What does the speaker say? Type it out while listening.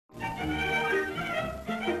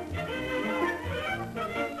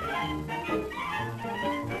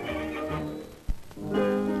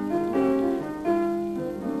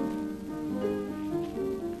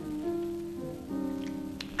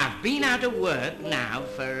been out of work now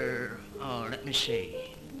for, oh, let me see.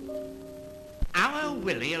 Our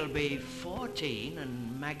Willie'll be 14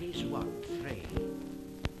 and Maggie's what, 3?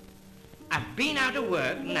 I've been out of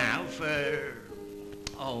work now for,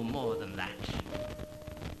 oh, more than that.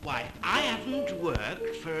 Why, I haven't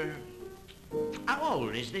worked for, how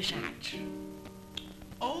old is this hat?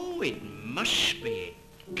 Oh, it must be,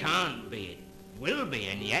 it can't be, it will be,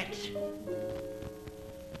 and yet.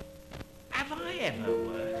 Have I ever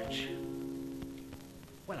worked?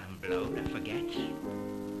 Well, I'm blowed, I forget.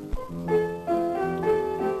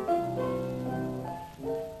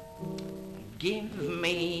 Give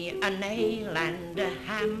me a nail and a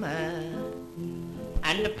hammer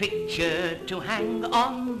and a picture to hang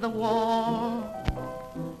on the wall,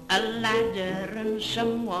 a ladder and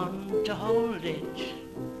someone to hold it,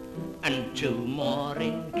 and 2 more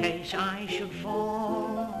in case I should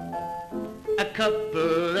fall, a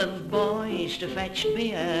couple of boys to fetch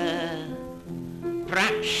beer.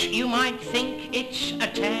 Perhaps you might think it's a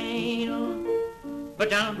tale,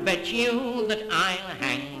 but I'll bet you that I'll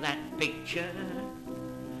hang that picture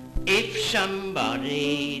if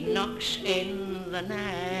somebody knocks in the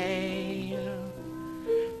nail.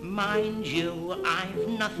 Mind you, I've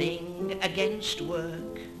nothing against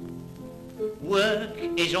work. Work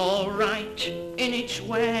is all right in its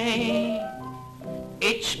way.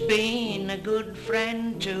 It's been a good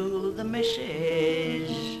friend to the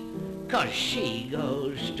missus, 'cause she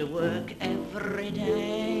goes to work every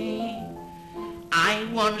day. I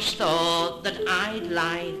once thought that I'd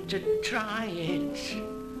like to try it.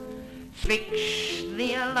 Fix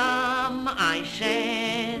the alarm, I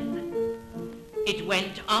said. It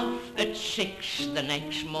went off at 6 the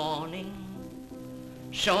next morning,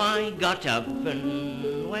 so I got up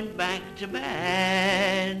and went back to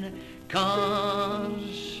bed,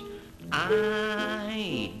 'cause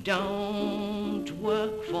I don't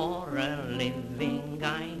work for a living.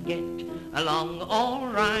 I get along all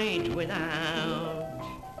right without.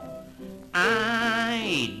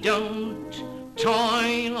 I don't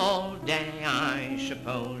toil all day. I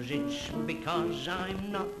suppose it's because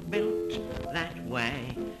I'm not built that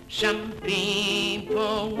way. Some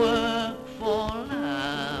people work for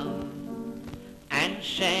love and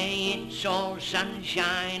say it's all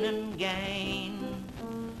sunshine and gain.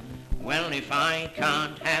 Well, if I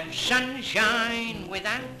can't have sunshine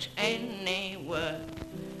without any work,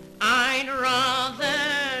 I'd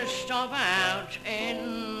rather stop out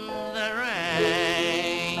in